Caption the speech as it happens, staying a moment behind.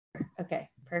Okay,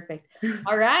 perfect.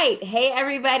 All right. Hey,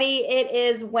 everybody. It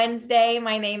is Wednesday.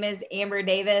 My name is Amber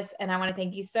Davis, and I want to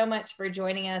thank you so much for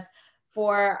joining us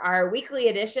for our weekly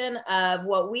edition of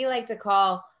what we like to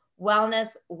call Wellness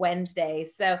Wednesday.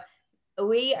 So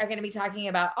we are going to be talking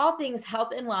about all things health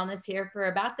and wellness here for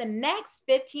about the next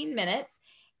 15 minutes.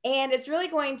 And it's really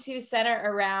going to center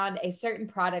around a certain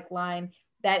product line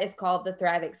that is called the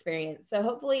Thrive Experience. So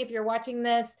hopefully if you're watching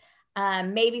this,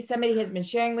 maybe somebody has been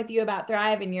sharing with you about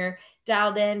Thrive and you're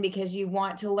dialed in because you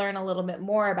want to learn a little bit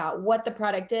more about what the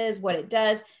product is, what it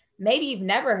does. Maybe you've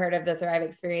never heard of the Thrive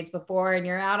Experience before and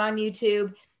you're out on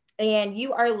YouTube and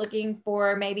you are looking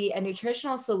for maybe a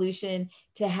nutritional solution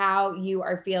to how you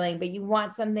are feeling, but you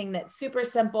want something that's super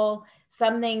simple,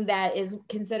 something that is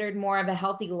considered more of a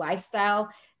healthy lifestyle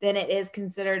than it is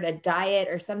considered a diet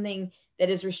or something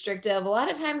that is restrictive. A lot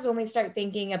of times when we start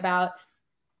thinking about,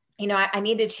 I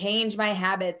need to change my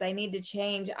habits, I need to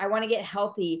change, I want to get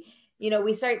healthy,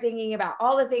 we start thinking about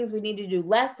all the things we need to do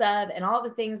less of and all the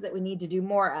things that we need to do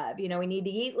more of. We need to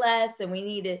eat less and we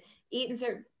need to eat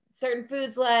in certain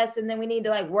foods less, and then we need to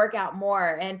like work out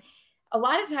more. And a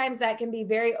lot of times that can be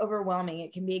very overwhelming.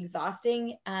 It can be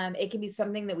exhausting. It can be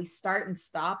something that we start and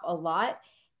stop a lot.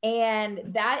 And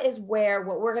that is where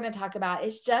what we're going to talk about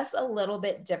is just a little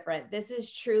bit different. This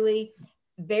is truly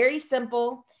very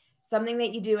simple, something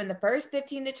that you do in the first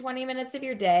 15 to 20 minutes of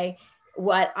your day.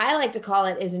 What I like to call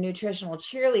it is a nutritional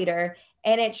cheerleader.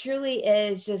 And it truly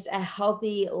is just a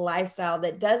healthy lifestyle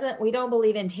that we don't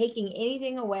believe in taking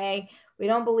anything away. We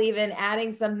don't believe in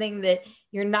adding something that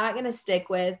you're not going to stick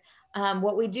with.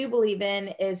 What we do believe in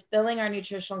is filling our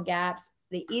nutritional gaps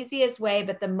the easiest way,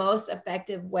 but the most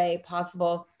effective way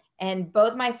possible. And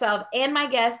both myself and my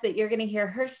guest that you're going to hear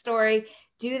her story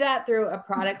do that through a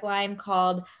product line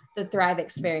called the Thrive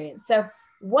Experience. So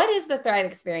what is the Thrive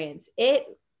Experience?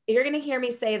 You're going to hear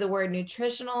me say the word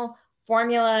nutritional,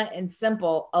 formula, and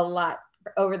simple a lot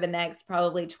over the next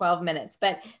probably 12 minutes,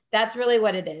 but that's really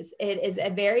what it is. It is a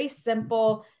very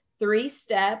simple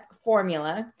 3-step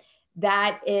formula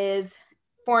that is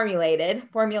formulated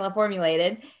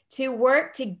to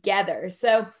work together.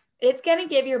 So it's going to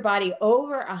give your body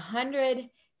over 100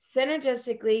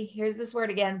 synergistically, here's this word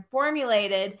again,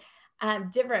 formulated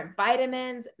different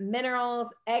vitamins,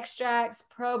 minerals, extracts,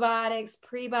 probiotics,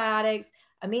 prebiotics,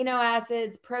 amino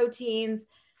acids, proteins,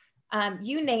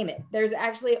 you name it. There's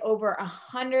actually over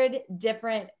 100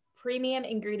 different premium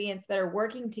ingredients that are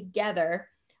working together,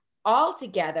 all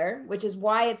together, which is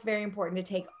why it's very important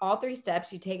to take all 3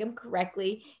 steps. You take them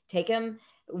correctly, take them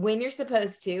when you're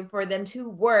supposed to for them to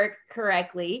work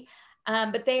correctly.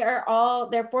 But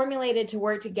they're formulated to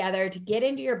work together, to get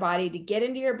into your body, to get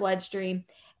into your bloodstream,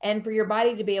 and for your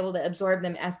body to be able to absorb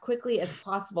them as quickly as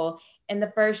possible in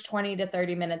the first 20 to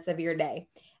 30 minutes of your day.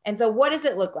 And so what does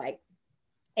it look like?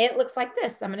 It looks like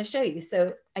this. I'm going to show you.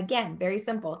 So again, very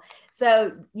simple.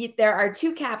 So there are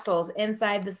 2 capsules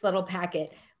inside this little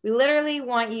packet. We literally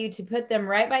want you to put them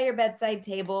right by your bedside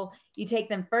table. You take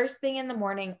them first thing in the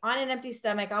morning on an empty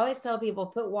stomach. I always tell people,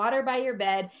 put water by your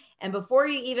bed and before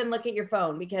you even look at your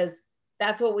phone, because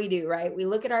that's what we do, right? We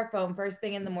look at our phone first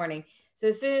thing in the morning. So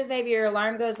as soon as maybe your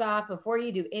alarm goes off, before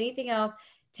you do anything else,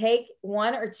 take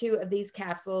 1 or 2 of these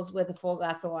capsules with a full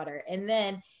glass of water, and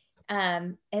then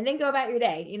go about your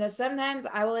day. Sometimes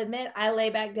I will admit I lay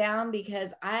back down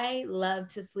because I love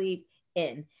to sleep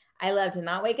in. I love to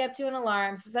not wake up to an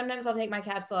alarm. So sometimes I'll take my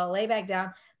capsule, I'll lay back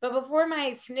down, but before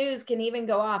my snooze can even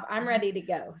go off, I'm ready to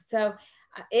go. So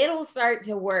it'll start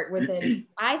to work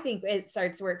I think it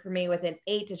starts to work for me within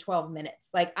 8 to 12 minutes.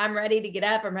 Like I'm ready to get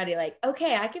up. I'm ready, like,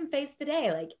 okay, I can face the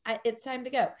day. Like it's time to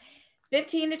go.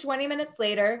 15 to 20 minutes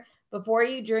later, before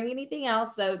you drink anything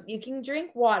else. So you can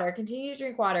drink water, continue to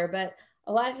drink water, but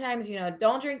a lot of times,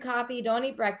 don't drink coffee, don't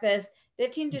eat breakfast.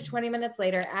 15 to 20 minutes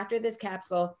later, after this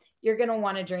capsule, you're going to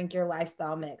want to drink your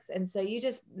lifestyle mix. And so you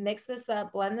just mix this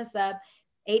up, blend this up,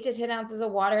 8 to 10 ounces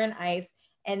of water and ice.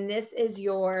 And this is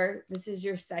your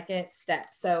second step.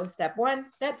 So step 1,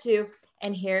 step 2,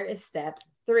 and here is step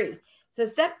 3. So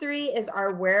step 3 is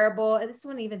our wearable, and this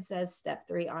one even says step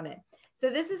 3 on it. So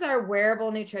this is our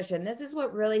wearable nutrition. This is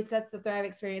what really sets the Thrive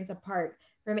Experience apart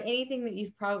from anything that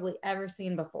you've probably ever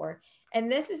seen before.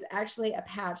 And this is actually a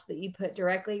patch that you put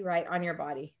directly right on your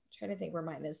body. I'm trying to think where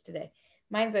mine is today.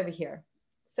 Mine's over here.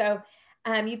 So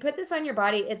you put this on your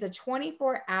body. It's a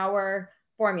 24-hour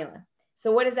formula.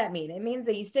 So what does that mean? It means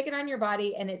that you stick it on your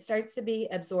body and it starts to be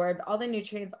absorbed. All the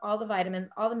nutrients, all the vitamins,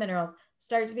 all the minerals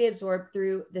start to be absorbed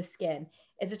through the skin.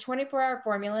 It's a 24-hour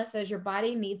formula. So as your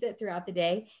body needs it throughout the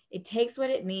day, it takes what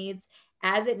it needs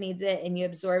as it needs it and you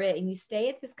absorb it and you stay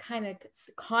at this kind of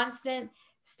constant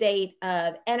state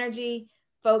of energy,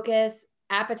 focus,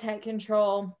 appetite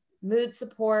control, mood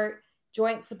support,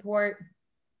 joint support.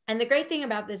 And the great thing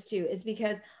about this too is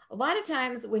because a lot of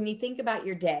times when you think about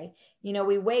your day,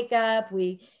 we wake up,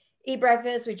 we eat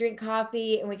breakfast, we drink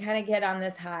coffee, and we kind of get on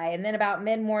this high. And then about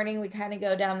mid-morning, we kind of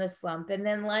go down this slump. And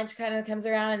then lunch kind of comes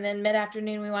around, and then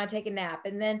mid-afternoon, we want to take a nap.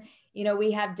 And then,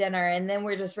 we have dinner, and then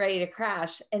we're just ready to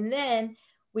crash. And then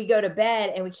we go to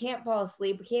bed and we can't fall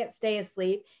asleep. We can't stay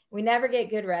asleep. We never get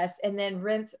good rest. And then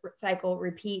rinse, cycle,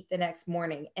 repeat the next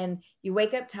morning. And you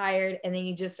wake up tired, and then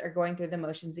you just are going through the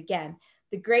motions again.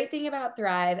 The great thing about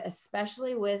Thrive,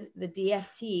 especially with the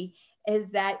DFT, is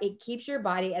that it keeps your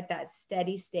body at that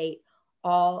steady state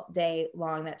all day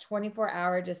long, that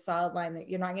 24-hour just solid line that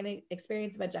you're not going to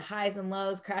experience a bunch of highs and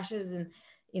lows, crashes and,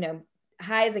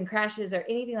 highs and crashes or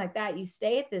anything like that. You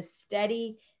stay at this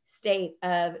steady state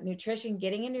of nutrition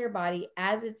getting into your body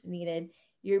as it's needed.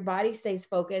 Your body stays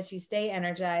focused, you stay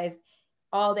energized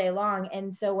all day long.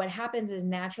 And so what happens is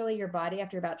naturally your body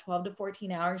after about 12 to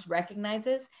 14 hours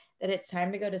recognizes that it's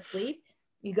time to go to sleep.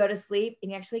 You go to sleep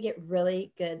and you actually get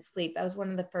really good sleep. That was one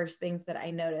of the first things that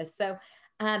I noticed. So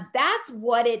that's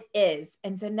what it is.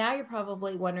 And so now you're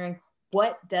probably wondering,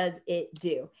 what does it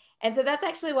do? And so that's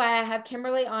actually why I have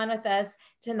Kimberly on with us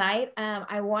tonight.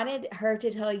 I wanted her to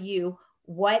tell you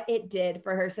what it did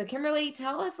for her. So Kimberly,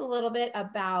 tell us a little bit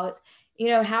about,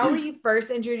 how were you first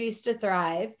introduced to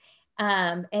Thrive?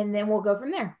 And then we'll go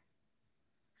from there.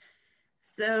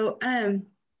 So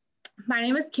my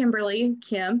name is Kimberly,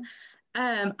 Kim.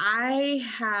 I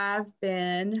have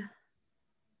been,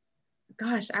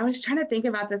 I was trying to think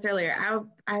about this earlier.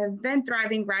 I've been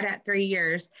thriving right at 3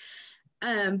 years.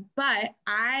 But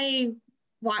I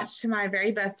watched my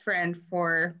very best friend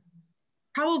for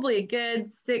probably a good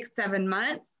 6-7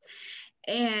 months.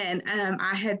 And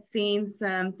I had seen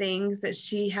some things that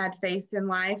she had faced in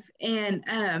life.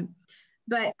 And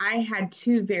but I had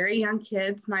 2 very young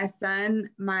kids. My son,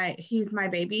 he's my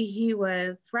baby. He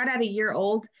was right at a year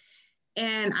old.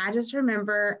 And I just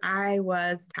remember I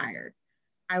was tired.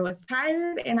 I was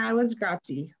tired and I was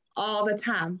grouchy all the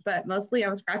time, but mostly I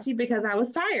was grouchy because I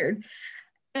was tired.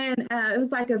 And it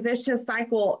was like a vicious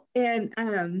cycle. And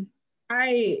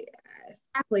I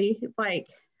sadly, I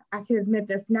can admit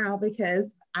this now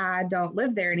because I don't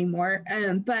live there anymore.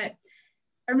 But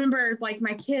I remember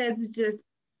my kids just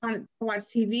wanted to watch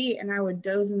TV and I would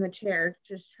doze in the chair,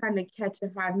 just trying to catch a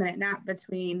 5-minute nap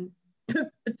between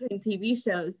TV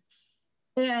shows.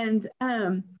 And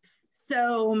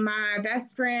so my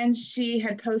best friend, she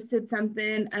had posted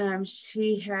something.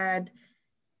 She had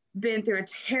been through a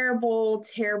terrible,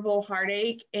 terrible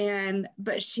heartache,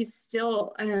 but she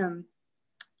still had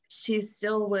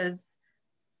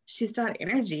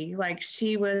energy.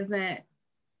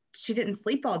 She didn't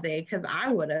sleep all day because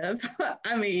I would have.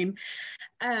 I mean,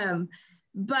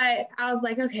 but I was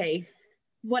like, okay,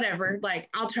 whatever,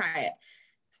 I'll try it.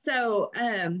 So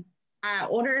I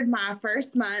ordered my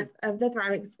first month of the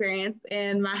Thrive experience,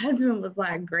 and my husband was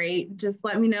like, great, just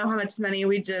let me know how much money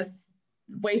we just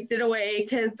wasted away,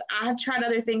 because I've tried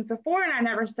other things before and I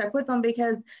never stuck with them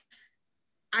because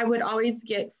I would always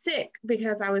get sick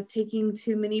because I was taking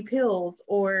too many pills,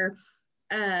 or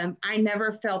I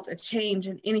never felt a change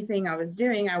in anything I was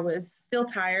doing. I was still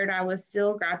tired. I was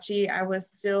still grouchy. I was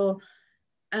still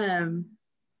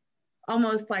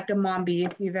almost like a zombie,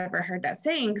 if you've ever heard that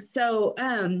saying. So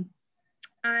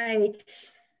I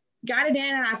got it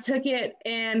in and I took it,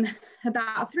 and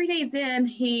about 3 days in,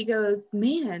 he goes,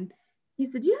 man, he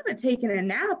said, you haven't taken a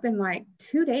nap in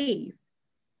 2 days.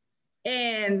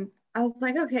 And I was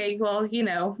like, okay, well,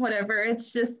 whatever.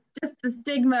 It's just the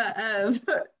stigma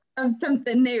of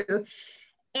something new.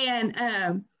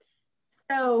 And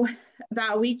so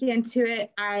about a week into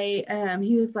it,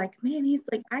 he was like, man, he's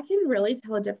like, I can really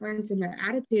tell a difference in your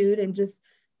attitude and just,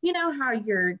 how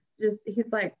you're just,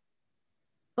 he's like,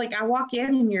 I walk in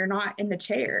and you're not in the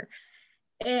chair.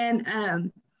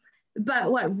 And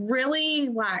but what really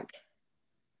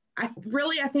I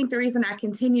think the reason I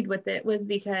continued with it was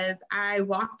because I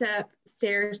walked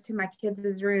upstairs to my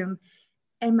kids' room,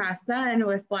 and my son,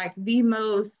 with the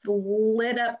most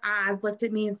lit up eyes, looked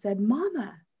at me and said,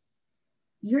 Mama,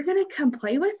 you're going to come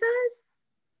play with us?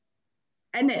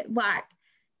 And it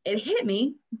hit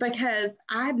me because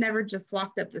I had never just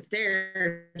walked up the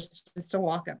stairs just to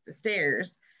walk up the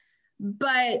stairs.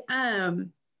 But I'd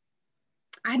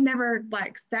never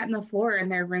sat in the floor in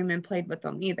their room and played with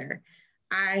them either.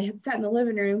 I had sat in the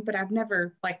living room, but I've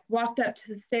never walked up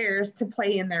to the stairs to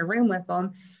play in their room with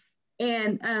them.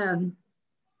 And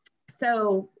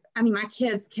so, I mean, my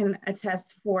kids can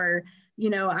attest for,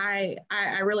 I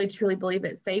really truly believe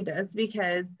it saved us,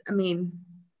 because I mean,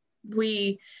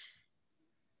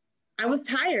 I was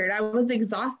tired. I was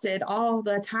exhausted all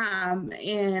the time.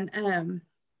 And,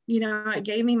 it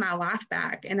gave me my life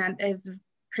back. And as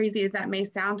crazy as that may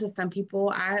sound to some people,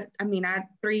 I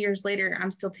 3 years later,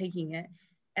 I'm still taking it.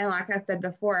 And like I said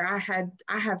before, I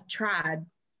have tried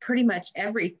pretty much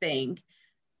everything.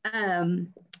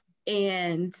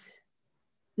 And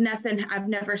nothing, I've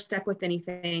never stuck with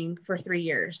anything for 3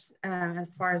 years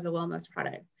as far as a wellness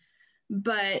product.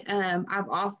 But I've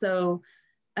also,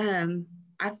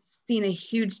 I've seen a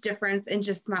huge difference in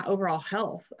just my overall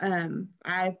health.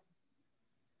 I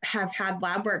have had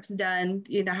lab works done,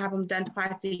 have them done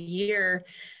twice a year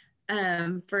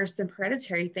for some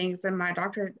hereditary things. And my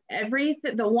doctor,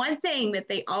 the one thing that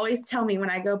they always tell me when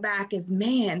I go back is,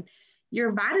 man, your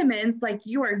vitamins, like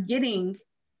you are getting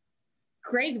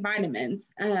great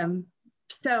vitamins.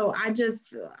 So I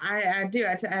test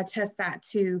that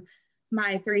to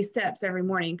my 3 steps every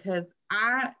morning, because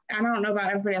I don't know about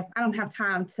everybody else. I don't have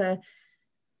time to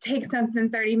take something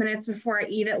 30 minutes before I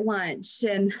eat at lunch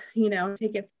and,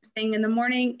 take it first thing in the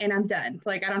morning and I'm done.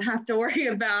 Like I don't have to worry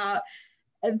about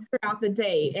it throughout the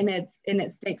day, and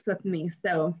it sticks with me.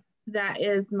 So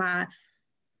that's my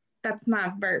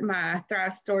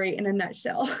Thrive story in a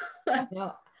nutshell.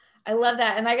 No, I love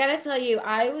that. And I got to tell you,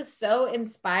 I was so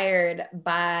inspired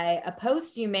by a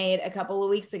post you made a couple of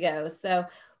weeks ago. So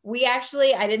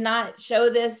I did not show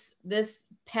this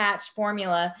patch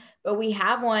formula, but we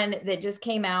have one that just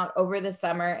came out over the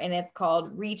summer, and it's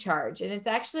called Recharge. And it's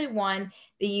actually one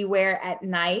that you wear at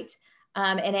night.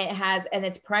 And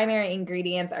its primary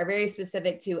ingredients are very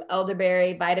specific to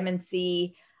elderberry, vitamin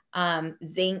C,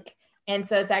 zinc. And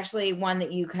so it's actually one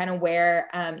that you kind of wear,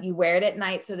 you wear it at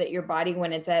night so that your body,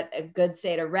 when it's at a good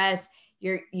state of rest,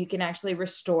 you can actually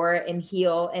restore and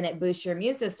heal, and it boosts your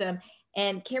immune system.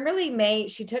 And Kimberly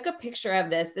she took a picture of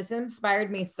this. This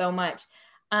inspired me so much.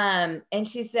 And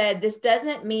she said, this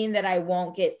doesn't mean that I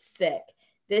won't get sick.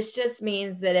 This just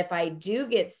means that if I do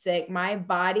get sick, my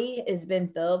body has been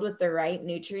filled with the right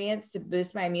nutrients to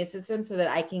boost my immune system so that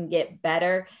I can get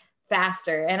better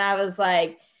faster. And I was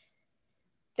like,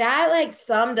 that like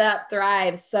summed up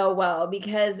Thrive so well,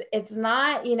 because it's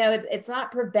not, it's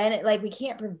not prevented. Like we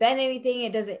can't prevent anything.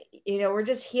 It doesn't, we're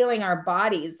just healing our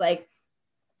bodies. Like,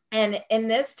 and in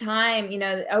this time,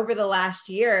 over the last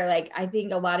year, like I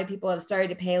think a lot of people have started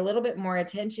to pay a little bit more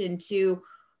attention to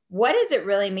what does it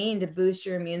really mean to boost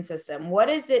your immune system? What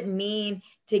does it mean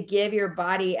to give your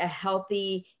body a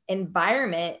healthy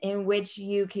environment in which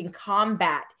you can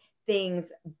combat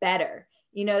things better?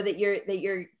 That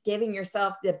you're giving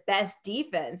yourself the best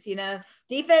defense.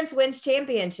 Defense wins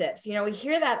championships. We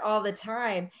hear that all the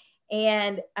time.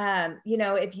 And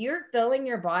if you're filling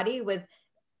your body with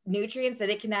nutrients that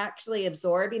it can actually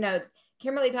absorb,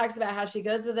 Kimberly talks about how she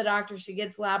goes to the doctor, she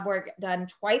gets lab work done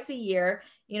twice a year,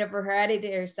 for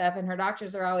hereditary stuff. And her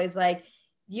doctors are always like,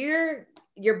 your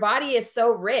body is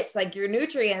so rich, like your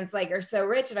nutrients like are so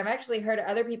rich. And I've actually heard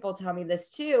other people tell me this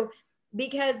too,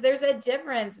 because there's a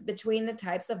difference between the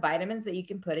types of vitamins that you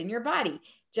can put in your body.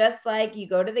 Just like you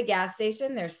go to the gas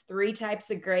station, there's 3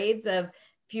 types of grades of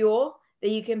fuel that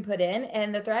you can put in,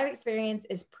 and the Thrive experience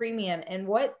is premium. And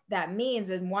what that means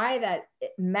and why that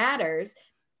matters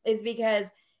is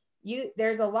because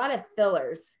there's a lot of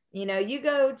fillers. You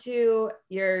go to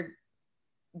your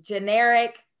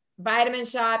generic vitamin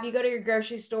shop, you go to your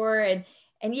grocery store, and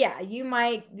yeah, you're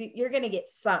going to get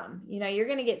some,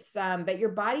 but your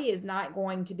body is not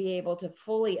going to be able to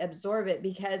fully absorb it,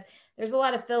 because there's a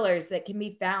lot of fillers that can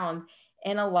be found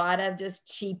in a lot of just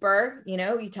cheaper,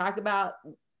 you talk about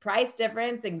price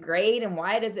difference and grade and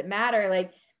why does it matter?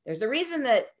 Like there's a reason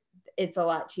that it's a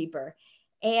lot cheaper.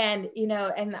 And,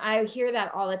 and I hear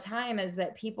that all the time, is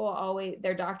that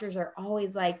their doctors are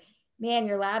always like, man,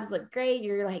 your labs look great.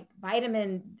 You're like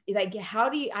vitamin, like,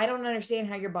 I don't understand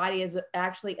how your body is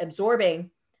actually absorbing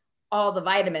all the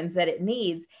vitamins that it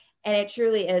needs. And it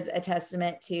truly is a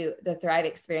testament to the Thrive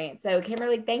experience. So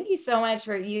Kimberly, thank you so much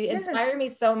you inspire me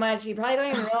so much. You probably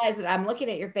don't even realize that I'm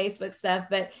looking at your Facebook stuff,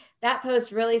 but that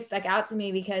post really stuck out to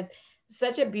me, because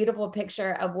such a beautiful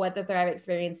picture of what the Thrive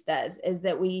experience does is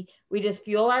that we just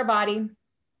fuel our body.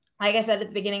 Like I said at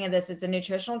the beginning of this, it's a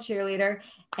nutritional cheerleader,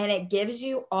 and it gives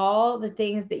you all the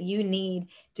things that you need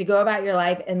to go about your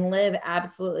life and live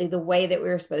absolutely the way that we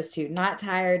were supposed to. Not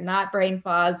tired, not brain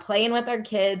fog, playing with our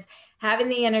kids, having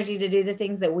the energy to do the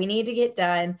things that we need to get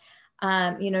done.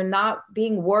 Not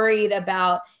being worried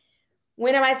about,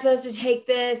 when am I supposed to take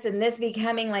this, and this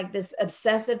becoming like this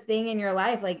obsessive thing in your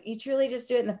life. Like you truly just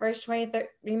do it in the first 20,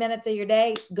 30 minutes of your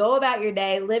day, go about your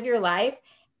day, live your life,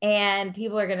 and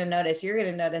people are going to notice. You're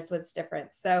going to notice what's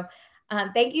different. So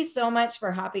thank you so much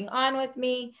for hopping on with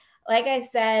me. Like I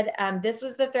said, this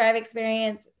was the Thrive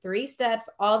experience, 3 steps,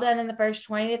 all done in the first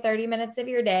 20 to 30 minutes of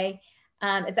your day.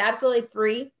 It's absolutely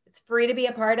free. It's free to be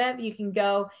a part of. You can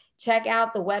go check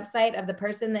out the website of the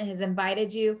person that has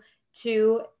invited you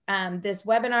to this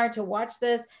webinar to watch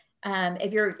this.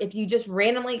 If you just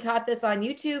randomly caught this on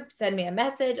YouTube, send me a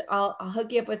message. I'll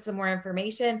hook you up with some more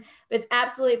information. But it's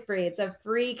absolutely free. It's a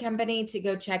free company to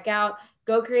go check out.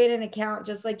 Go create an account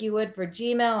just like you would for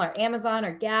Gmail or Amazon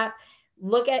or Gap.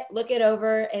 Look it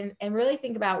over and really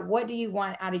think about, what do you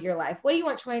want out of your life? What do you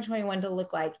want 2021 to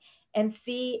look like? And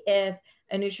see if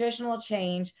a nutritional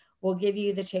change will give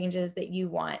you the changes that you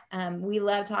want. We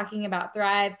love talking about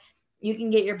Thrive. You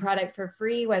can get your product for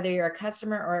free, whether you're a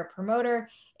customer or a promoter.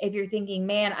 If you're thinking,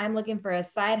 man, I'm looking for a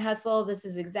side hustle, this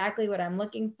is exactly what I'm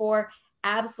looking for,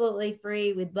 absolutely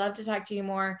free. We'd love to talk to you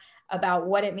more about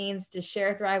what it means to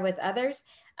share Thrive with others.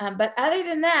 But other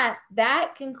than that,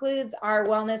 that concludes our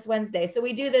Wellness Wednesday. So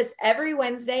we do this every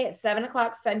Wednesday at 7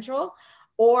 o'clock Central,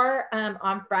 or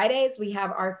on Fridays, we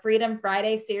have our Freedom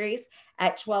Friday series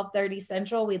at 12:30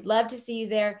 Central. We'd love to see you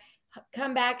there.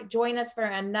 Come back, join us for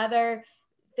another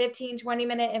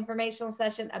 15-20-minute informational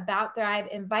session about Thrive.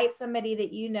 Invite somebody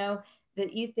that you know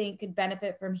that you think could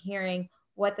benefit from hearing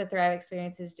what the Thrive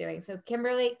experience is doing. So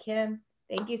Kimberly, Kim,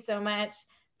 thank you so much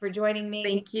for joining me.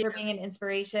 Thank you. For being an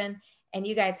inspiration. And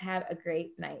you guys have a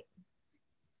great night.